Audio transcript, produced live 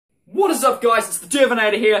What is up, guys? It's the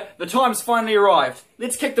Terminator here. The time's finally arrived.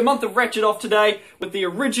 Let's kick the month of Ratchet off today with the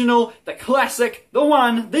original, the classic, the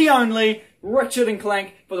one, the only, Ratchet and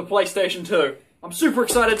Clank for the PlayStation 2. I'm super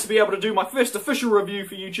excited to be able to do my first official review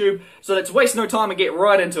for YouTube, so let's waste no time and get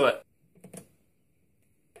right into it.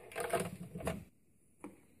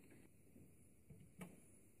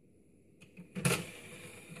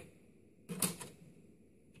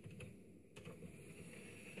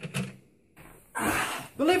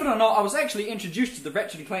 Believe it or not, I was actually introduced to the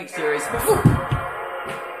Ratchet and Clank series before...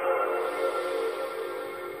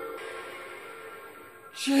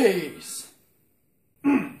 Jeez.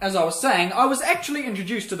 As I was saying, I was actually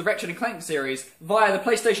introduced to the Ratchet and Clank series via the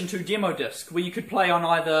PlayStation 2 demo disc, where you could play on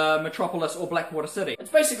either Metropolis or Blackwater City.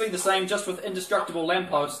 It's basically the same, just with indestructible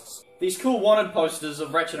lampposts. These cool wanted posters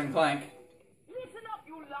of Ratchet and Clank. Listen up,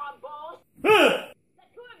 you loud balls! The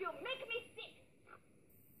two of you make me sick!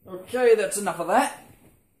 Okay, that's enough of that.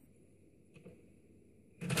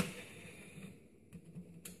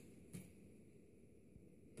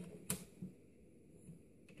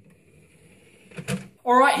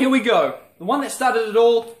 Alright, here we go. The one that started it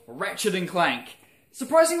all, Ratchet and Clank.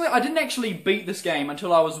 Surprisingly, I didn't actually beat this game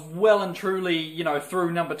until I was well and truly, you know,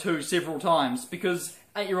 through number 2 several times, because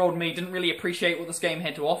 8-year-old me didn't really appreciate what this game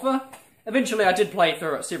had to offer. Eventually, I did play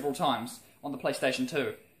through it several times on the PlayStation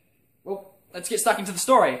 2. Well, let's get stuck into the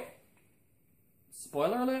story.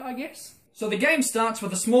 Spoiler alert, I guess? So the game starts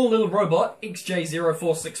with a small little robot,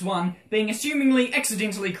 XJ0461, being assumingly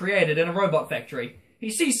accidentally created in a robot factory. He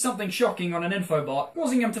sees something shocking on an infobot,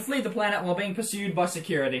 causing him to flee the planet while being pursued by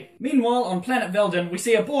security. Meanwhile, on planet Veldin, we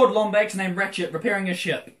see a bored Lombax named Ratchet repairing his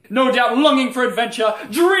ship. No doubt longing for adventure,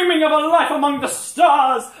 dreaming of a life among the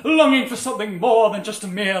stars, longing for something more than just a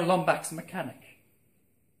mere Lombax mechanic.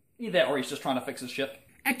 Either that or he's just trying to fix his ship.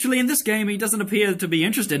 Actually, in this game, he doesn't appear to be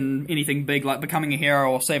interested in anything big like becoming a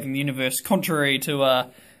hero or saving the universe, contrary to,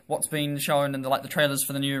 what's been shown in the trailers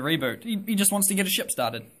for the new reboot. He just wants to get a ship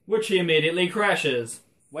started. Which he immediately crashes.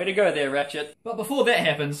 Way to go there, Ratchet. But before that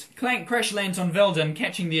happens, Clank crash lands on Veldin,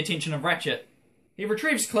 catching the attention of Ratchet. He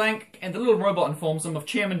retrieves Clank, and the little robot informs him of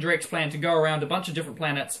Chairman Drake's plan to go around a bunch of different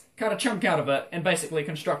planets, cut a chunk out of it, and basically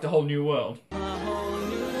construct a whole new world.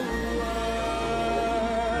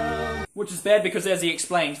 Which is bad because, as he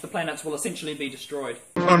explains, the planets will essentially be destroyed.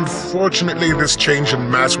 Unfortunately, this change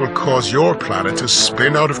in mass will cause your planet to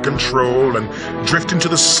spin out of control and drift into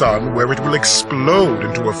the sun, where it will explode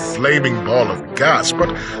into a flaming ball of gas. But,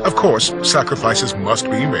 of course, sacrifices must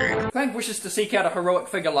be made. Clank wishes to seek out a heroic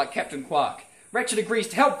figure like Captain Quark. Ratchet agrees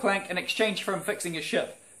to help Clank in exchange for him fixing his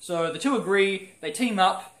ship. So the two agree, they team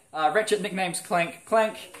up, Ratchet nicknames Clank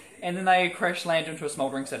Clank, and then they crash land into a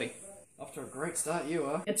smouldering city. Off to a great start you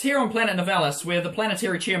are. It's here on planet Novalis where the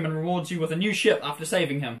planetary chairman rewards you with a new ship after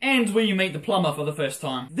saving him, and where you meet the plumber for the first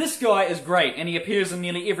time. This guy is great, and he appears in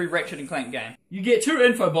nearly every Ratchet and Clank game. You get 2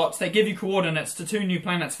 infobots that give you coordinates to 2 new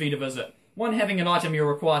planets for you to visit, one having an item you'll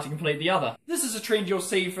require to complete the other. This is a trend you'll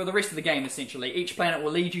see for the rest of the game essentially. Each planet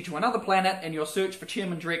will lead you to another planet in your search for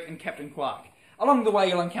Chairman Drake and Captain Quark. Along the way,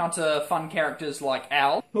 you'll encounter fun characters like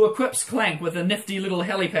Al, who equips Clank with a nifty little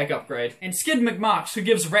helipack upgrade, and Skid McMarks, who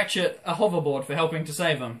gives Ratchet a hoverboard for helping to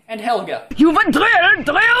save him, and Helga. You will drill for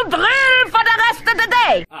the rest of the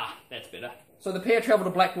day! Ah, that's better. So the pair travel to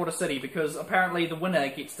Blackwater City because apparently the winner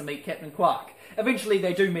gets to meet Captain Quark. Eventually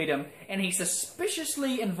they do meet him, and he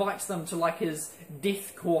suspiciously invites them to his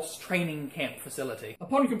death course training camp facility.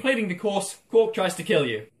 Upon completing the course, Quark tries to kill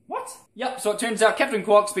you. What? Yep, so it turns out Captain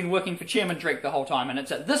Quark's been working for Chairman Drake the whole time, and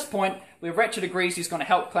it's at this point where Ratchet agrees he's going to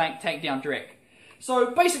help Clank take down Drake.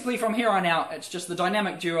 So basically from here on out, it's just the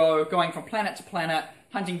dynamic duo going from planet to planet,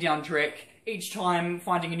 hunting down Drake, each time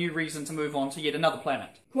finding a new reason to move on to yet another planet.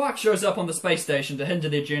 Quark shows up on the space station to hinder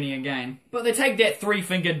their journey again, but they take that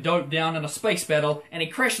 3-fingered dope down in a space battle, and he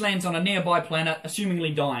crash lands on a nearby planet,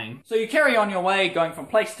 assumingly dying. So you carry on your way, going from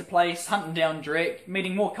place to place, hunting down Drake,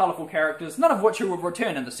 meeting more colourful characters, none of which will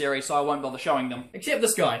return in the series, so I won't bother showing them. Except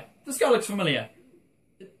this guy. This guy looks familiar.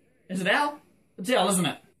 Is it Al? It's Al, isn't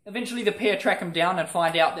it? Eventually the pair track him down and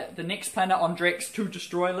find out that the next planet on Drake's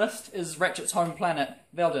to-destroy list is Ratchet's home planet,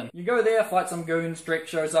 Veldin. You go there, fight some goons, Drake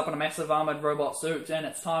shows up in a massive armoured robot suit, and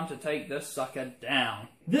it's time to take this sucker down.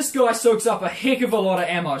 This guy soaks up a heck of a lot of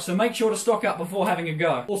ammo, so make sure to stock up before having a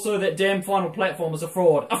go. Also, that damn final platform is a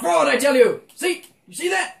fraud. A fraud, I tell you! See? You see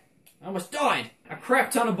that? I almost died. A crap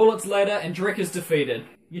ton of bullets later, and Drake is defeated.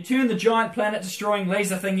 You turn the giant planet-destroying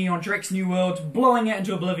laser thingy on Drake's new world, blowing it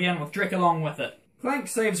into oblivion with Drake along with it. Clank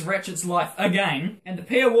saves Ratchet's life again, and the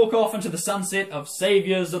pair walk off into the sunset of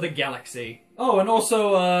Saviors of the Galaxy. Oh, and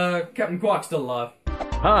also, Captain Quark's still alive.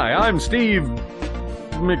 Hi, I'm Steve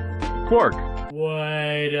McQuark.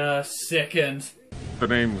 Wait a second. The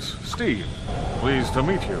name's Steve. Pleased to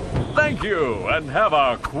meet you. Thank you, and have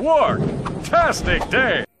a quark-tastic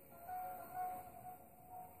day!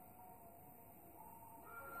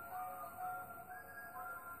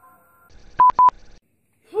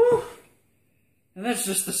 Whew. And that's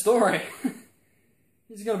just the story.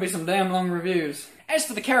 There's gonna be some damn long reviews. As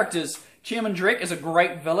for the characters, Chairman Drek is a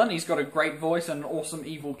great villain. He's got a great voice and an awesome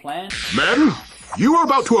evil plan. Men, you are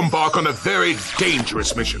about to embark on a very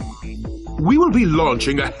dangerous mission. We will be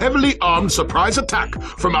launching a heavily armed surprise attack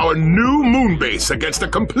from our new moon base against a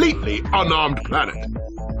completely unarmed planet.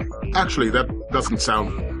 Actually, that doesn't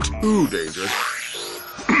sound too dangerous.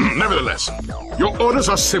 Nevertheless, your orders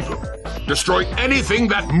are simple. Destroy anything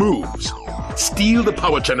that moves. Steal the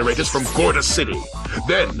power generators from Gorda City.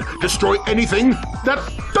 Then destroy anything that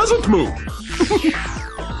doesn't move.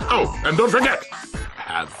 Oh, and don't forget,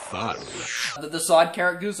 have fun. The side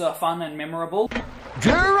characters are fun and memorable.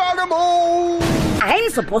 Geronimo! I'm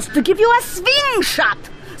supposed to give you a swing shot,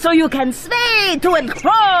 so you can sway to and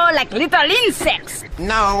fro like little insects.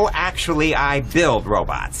 No, actually, I build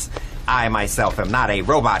robots. I myself am not a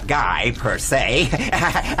robot guy, per se.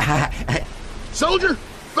 Soldier,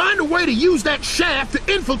 find a way to use that shaft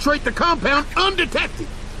to infiltrate the compound undetected.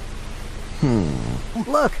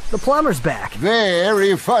 Look, the plumber's back.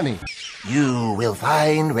 Very funny. You will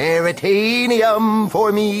find raritanium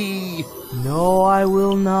for me. No, I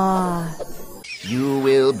will not. You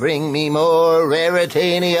will bring me more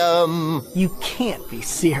raritanium. You can't be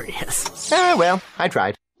serious. Well, I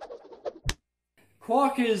tried.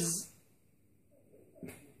 Quark is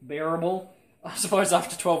bearable. I suppose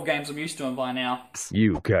after 12 games I'm used to him by now.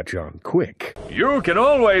 You catch on quick. You can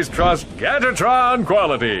always trust Gadgetron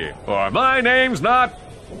quality, or my name's not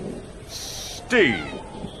Steve.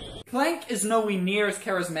 Clank is nowhere near as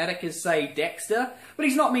charismatic as, say, Dexter, but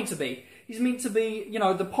he's not meant to be. He's meant to be, you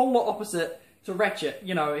know, the polar opposite to Ratchet.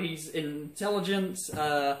 You know, he's intelligent,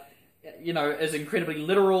 you know, is incredibly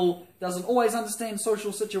literal, doesn't always understand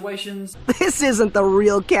social situations. This isn't the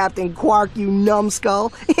real Captain Quark, you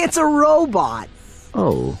numbskull. It's a robot.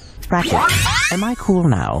 Oh, Ratchet, am I cool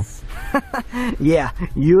now? Yeah,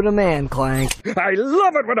 you the man, Clank. I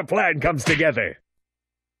love it when a plan comes together.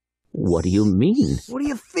 What do you mean? What do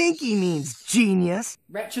you think he means, genius?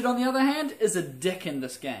 Ratchet, on the other hand, is a dick in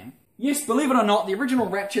this game. Yes, believe it or not, the original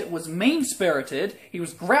Ratchet was mean-spirited, he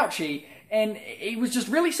was grouchy, and he was just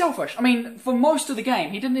really selfish. I mean, for most of the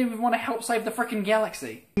game, he didn't even want to help save the frickin'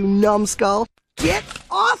 galaxy. You numbskull. Get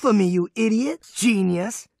off of me, you idiot.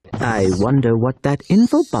 Genius. I wonder what that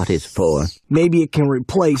infobot is for. Maybe it can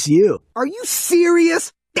replace you. Are you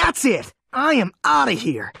serious? That's it. I am out of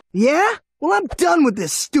here. Yeah? Well, I'm done with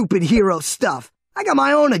this stupid hero stuff. I got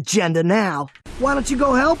my own agenda now. Why don't you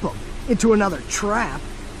go help him? Into another trap.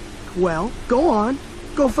 Well, go on.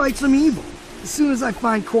 Go fight some evil. As soon as I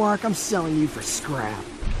find Quark, I'm selling you for scrap.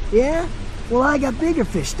 Yeah? Well, I got bigger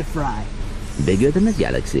fish to fry. Bigger than the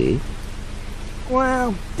galaxy?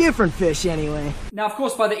 Well, different fish anyway. Now, of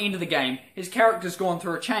course, by the end of the game, his character's gone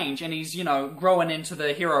through a change, and he's, you know, growing into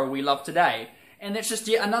the hero we love today. And that's just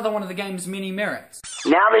yet another one of the game's many merits.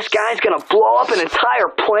 Now this guy's gonna blow up an entire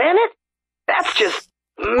planet? That's just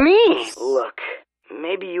me. Look,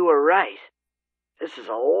 maybe you were right. This is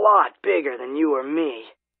a lot bigger than you or me.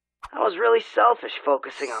 I was really selfish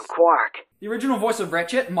focusing on Quark. The original voice of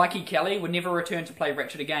Ratchet, Mikey Kelly, would never return to play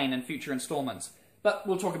Ratchet again in future installments. But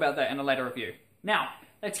we'll talk about that in a later review. Now,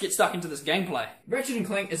 let's get stuck into this gameplay. Ratchet and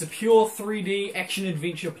Clank is a pure 3D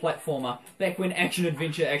action-adventure platformer, back when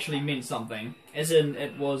action-adventure actually meant something. As in,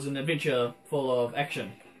 it was an adventure full of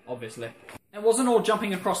action, obviously. It wasn't all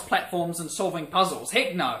jumping across platforms and solving puzzles.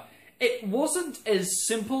 Heck no! It wasn't as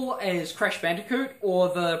simple as Crash Bandicoot or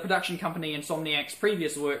the production company Insomniac's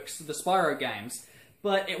previous works, the Spyro games,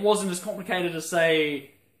 but it wasn't as complicated as,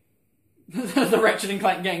 say, the Ratchet and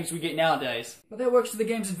Clank games we get nowadays. But that works to the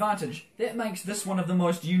game's advantage. That makes this one of the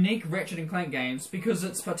most unique Ratchet and Clank games because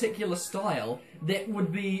its particular style that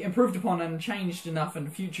would be improved upon and changed enough in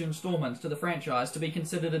future installments to the franchise to be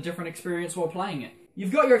considered a different experience while playing it.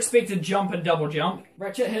 You've got your expected jump and double jump.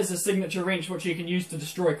 Ratchet has a signature wrench which you can use to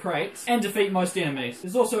destroy crates and defeat most enemies.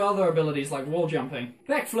 There's also other abilities like wall jumping,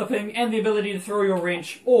 backflipping, and the ability to throw your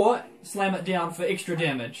wrench or slam it down for extra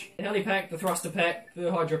damage. The heli pack, the thruster pack,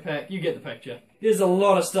 the hydro pack, you get the picture. There's a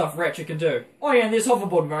lot of stuff Ratchet can do. Oh yeah, and there's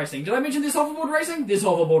hoverboard racing. Did I mention there's hoverboard racing? There's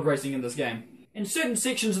hoverboard racing in this game. In certain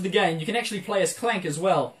sections of the game, you can actually play as Clank as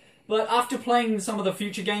well. But after playing some of the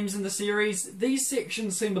future games in the series, these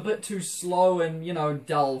sections seem a bit too slow and, you know,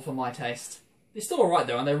 dull for my taste. They're still alright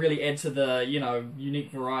though, and they really add to the, you know,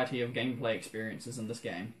 unique variety of gameplay experiences in this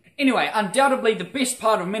game. Anyway, undoubtedly the best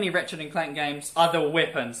part of many Ratchet and Clank games are the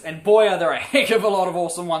weapons, and boy are there a heck of a lot of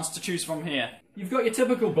awesome ones to choose from here. You've got your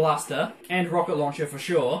typical blaster, and rocket launcher for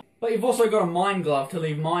sure, but you've also got a mine glove to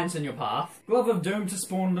leave mines in your path, glove of doom to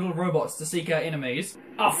spawn little robots to seek out enemies,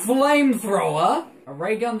 a flamethrower, a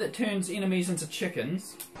ray gun that turns enemies into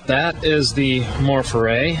chickens. That is the morph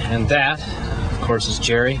array, and that, of course, is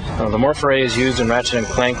Jerry. The morph array is used in Ratchet and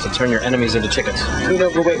Clank to turn your enemies into chickens.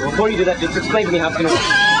 Wait, before you do that, just explain to me how it's gonna work.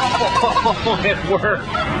 Oh, it worked!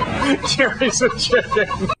 Jerry's a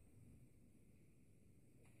chicken!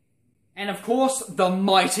 And of course, the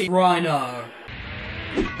mighty Rhino.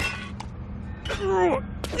 Oh,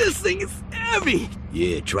 this thing is heavy!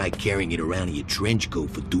 Yeah, try carrying it around in your trench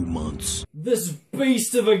coat for 2 months. This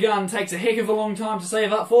beast of a gun takes a heck of a long time to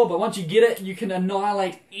save up for, but once you get it, you can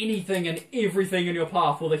annihilate anything and everything in your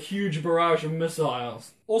path with a huge barrage of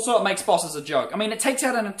missiles. Also, it makes bosses a joke. I mean, it takes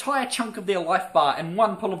out an entire chunk of their life bar in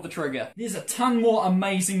one pull of the trigger. There's a ton more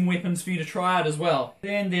amazing weapons for you to try out as well.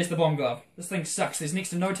 Then there's the bomb glove. This thing sucks. There's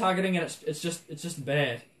next to no targeting and it's just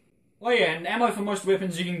bad. Oh yeah, and ammo for most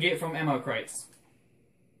weapons you can get from ammo crates.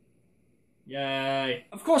 Yay.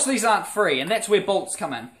 Of course these aren't free, and that's where bolts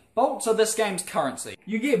come in. Bolts are this game's currency.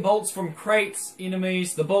 You get bolts from crates,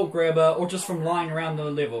 enemies, the bolt grabber, or just from lying around the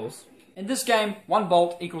levels. In this game, 1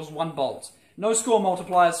 bolt equals 1 bolt. No score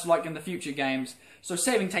multipliers like in the future games, so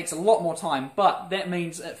saving takes a lot more time, but that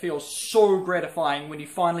means it feels so gratifying when you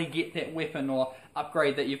finally get that weapon or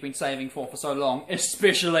upgrade that you've been saving for so long,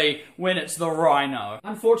 especially when it's the Rhino.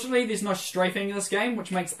 Unfortunately, there's no strafing in this game,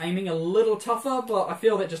 which makes aiming a little tougher, but I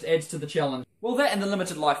feel that just adds to the challenge. Well, that and the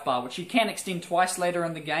limited life bar, which you can extend twice later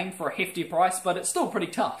in the game for a hefty price, but it's still pretty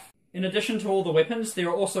tough. In addition to all the weapons, there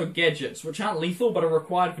are also gadgets, which aren't lethal but are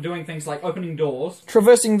required for doing things like opening doors,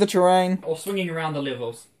 traversing the terrain, or swinging around the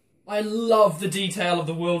levels. I love the detail of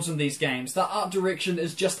the worlds in these games. The art direction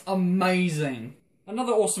is just amazing.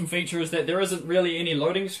 Another awesome feature is that there isn't really any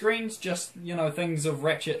loading screens, just, you know, things of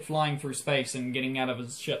Ratchet flying through space and getting out of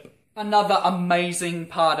his ship. Another amazing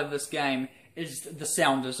part of this game is the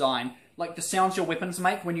sound design. Like, the sounds your weapons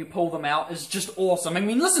make when you pull them out is just awesome. I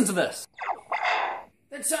mean, listen to this!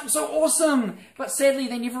 That sounds so awesome! But sadly,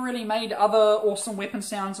 they never really made other awesome weapon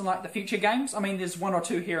sounds in, like, the future games. I mean, there's 1 or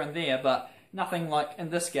 2 here and there, but nothing like in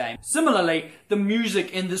this game. Similarly, the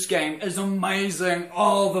music in this game is amazing.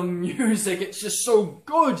 Oh, the music, it's just so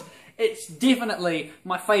good. It's definitely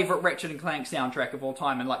my favourite Ratchet and Clank soundtrack of all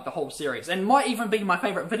time in, like, the whole series. And might even be my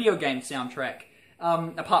favourite video game soundtrack.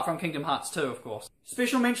 Apart from Kingdom Hearts 2, of course.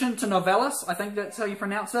 Special mention to Novellis, I think that's how you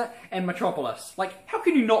pronounce it, and Metropolis. Like, how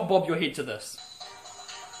can you not bob your head to this?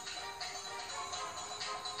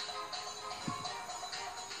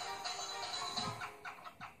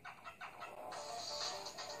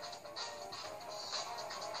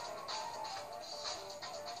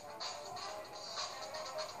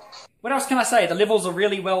 What else can I say? The levels are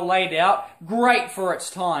really well laid out, great for its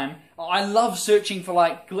time. I love searching for,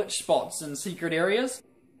 like, glitch spots in secret areas.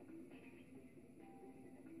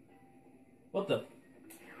 What the?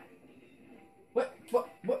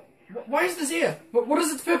 Why is this here? What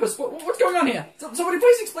is its purpose? What's going on here? Somebody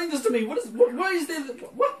please explain this to me.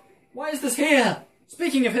 Why is this here?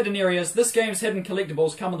 Speaking of hidden areas, this game's hidden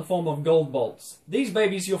collectibles come in the form of gold bolts. These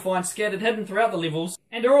babies you'll find scattered hidden throughout the levels,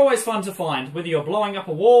 and are always fun to find, whether you're blowing up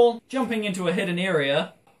a wall, jumping into a hidden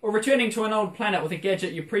area, or returning to an old planet with a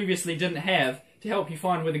gadget you previously didn't have to help you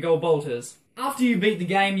find where the gold bolt is. After you beat the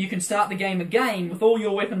game, you can start the game again with all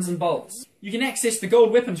your weapons and bolts. You can access the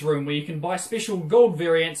gold weapons room where you can buy special gold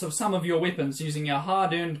variants of some of your weapons using your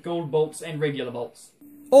hard-earned gold bolts and regular bolts.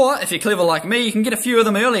 Or, if you're clever like me, you can get a few of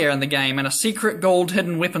them earlier in the game in a secret gold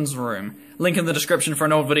hidden weapons room. Link in the description for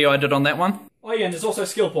an old video I did on that one. Oh yeah, and there's also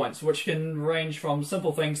skill points, which can range from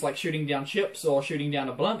simple things like shooting down ships or shooting down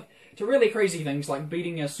a blimp, to really crazy things like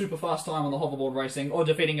beating a super fast time on the hoverboard racing, or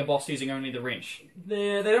defeating a boss using only the wrench.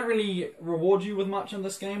 They don't really reward you with much in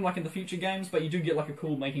this game, like in the future games, but you do get like a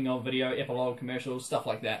cool making of video, epilogue, commercials, stuff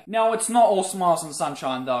like that. Now, it's not all smiles and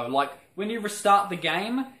sunshine though. Like, when you restart the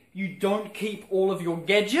game, you don't keep all of your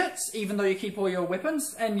gadgets, even though you keep all your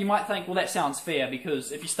weapons, and you might think, well, that sounds fair,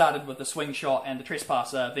 because if you started with the swing shot and the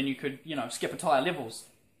trespasser, then you could, you know, skip entire levels.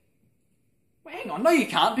 Well, hang on, no you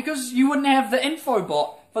can't, because you wouldn't have the info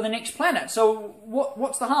bot for the next planet, so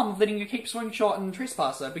what's the harm of letting you keep swing shot and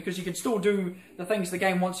trespasser, because you can still do the things the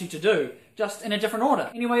game wants you to do, just in a different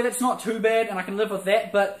order. Anyway, that's not too bad, and I can live with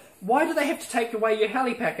that, but why do they have to take away your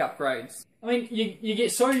helipack upgrades? I mean, you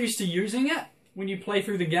get so used to using it when you play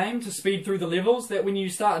through the game to speed through the levels that when you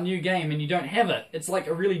start a new game and you don't have it, it's like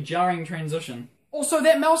a really jarring transition. Also,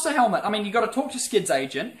 that Mouser helmet. I mean, you got to talk to Skid's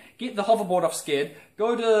agent, get the hoverboard off Skid,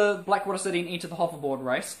 go to Blackwater City and enter the hoverboard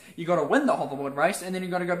race. You got to win the hoverboard race, and then you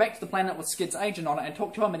got to go back to the planet with Skid's agent on it and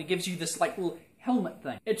talk to him, and he gives you this like little helmet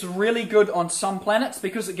thing. It's really good on some planets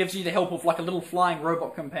because it gives you the help of like a little flying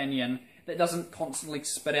robot companion that doesn't constantly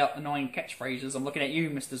spit out annoying catchphrases. I'm looking at you,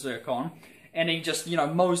 Mr. Zircon. And he just, you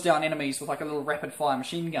know, mows down enemies with like a little rapid-fire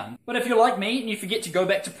machine gun. But if you're like me and you forget to go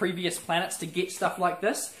back to previous planets to get stuff like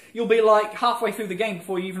this, you'll be like halfway through the game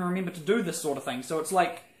before you even remember to do this sort of thing. So it's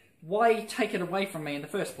like, why take it away from me in the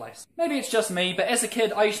first place? Maybe it's just me, but as a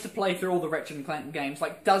kid I used to play through all the Ratchet and Clank games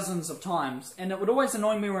like dozens of times, and it would always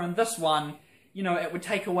annoy me when in this one, you know, it would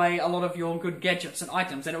take away a lot of your good gadgets and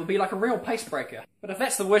items, and it would be like a real pace breaker. But if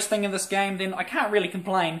that's the worst thing in this game, then I can't really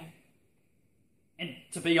complain. And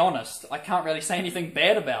to be honest, I can't really say anything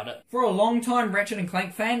bad about it. For a long-time Ratchet and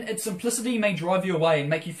Clank fan, its simplicity may drive you away and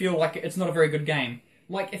make you feel like it's not a very good game.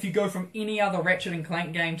 Like, if you go from any other Ratchet and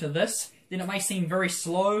Clank game to this, then it may seem very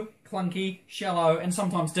slow, clunky, shallow, and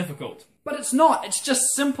sometimes difficult. But it's not, it's just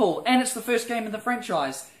simple, and it's the first game in the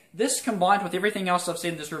franchise. This, combined with everything else I've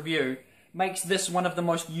said in this review, makes this one of the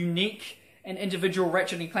most unique and individual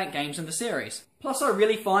Ratchet and Clank games in the series. Plus, I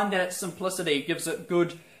really find that its simplicity gives it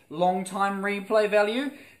good long-time replay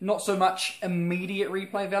value, not so much immediate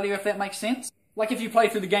replay value, if that makes sense. Like if you play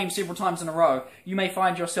through the game several times in a row, you may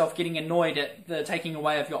find yourself getting annoyed at the taking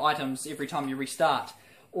away of your items every time you restart.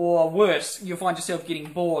 Or worse, you'll find yourself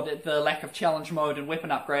getting bored at the lack of challenge mode and weapon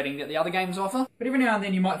upgrading that the other games offer. But every now and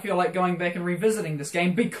then you might feel like going back and revisiting this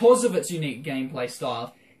game because of its unique gameplay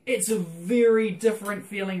style. It's a very different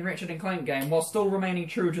feeling Ratchet and Clank game while still remaining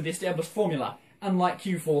true to the established formula, unlike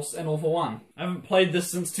Q-Force and All for One. I haven't played this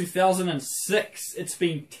since 2006. It's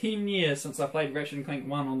been 10 years since I played Ratchet and Clank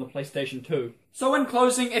 1 on the PlayStation 2. So in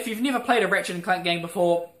closing, if you've never played a Ratchet and Clank game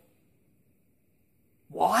before,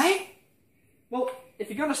 why? Well, if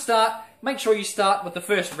you're going to start, make sure you start with the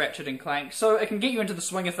first Ratchet and Clank, so it can get you into the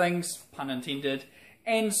swing of things, pun intended,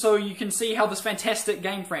 and so you can see how this fantastic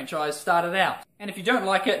game franchise started out. And if you don't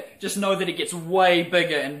like it, just know that it gets way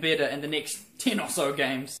bigger and better in the next 10 or so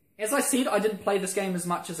games. As I said, I didn't play this game as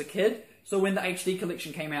much as a kid, so when the HD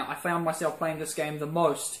collection came out, I found myself playing this game the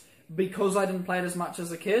most because I didn't play it as much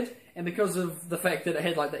as a kid, and because of the fact that it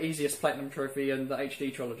had like the easiest platinum trophy in the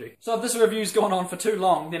HD trilogy. So if this review's gone on for too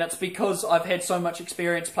long, then it's because I've had so much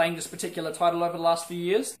experience playing this particular title over the last few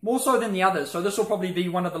years. More so than the others, so this will probably be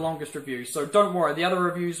one of the longest reviews, so don't worry, the other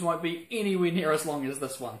reviews won't be anywhere near as long as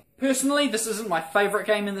this one. Personally, this isn't my favourite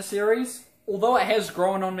game in the series. Although it has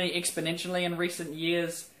grown on me exponentially in recent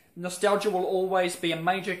years, nostalgia will always be a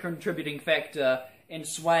major contributing factor in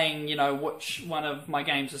swaying, you know, which one of my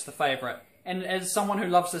games is the favourite. And as someone who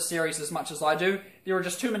loves this series as much as I do, there are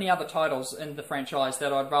just too many other titles in the franchise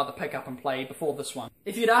that I'd rather pick up and play before this one.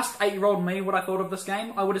 If you'd asked 8-year-old me what I thought of this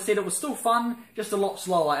game, I would have said it was still fun, just a lot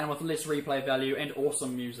slower and with less replay value and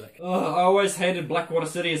awesome music. I always hated Blackwater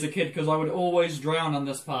City as a kid because I would always drown in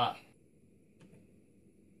this part.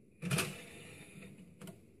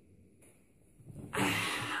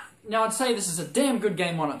 Now, I'd say this is a damn good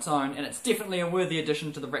game on its own, and it's definitely a worthy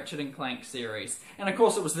addition to the Ratchet and Clank series. And of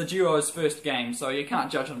course it was the duo's first game, so you can't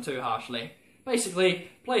judge them too harshly. Basically,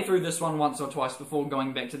 play through this one once or twice before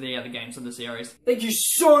going back to the other games in the series. Thank you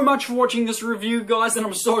so much for watching this review, guys, and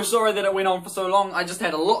I'm so sorry that it went on for so long. I just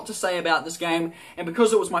had a lot to say about this game, and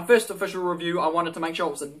because it was my first official review, I wanted to make sure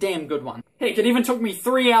it was a damn good one. Heck, it even took me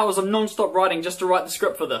 3 hours of non-stop writing just to write the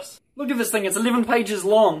script for this. Look at this thing, it's 11 pages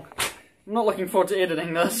long. I'm not looking forward to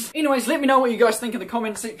editing this. Anyways, let me know what you guys think in the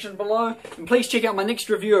comment section below, and please check out my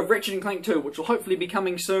next review of Ratchet and Clank 2, which will hopefully be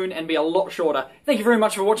coming soon and be a lot shorter. Thank you very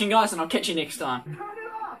much for watching, guys, and I'll catch you next time.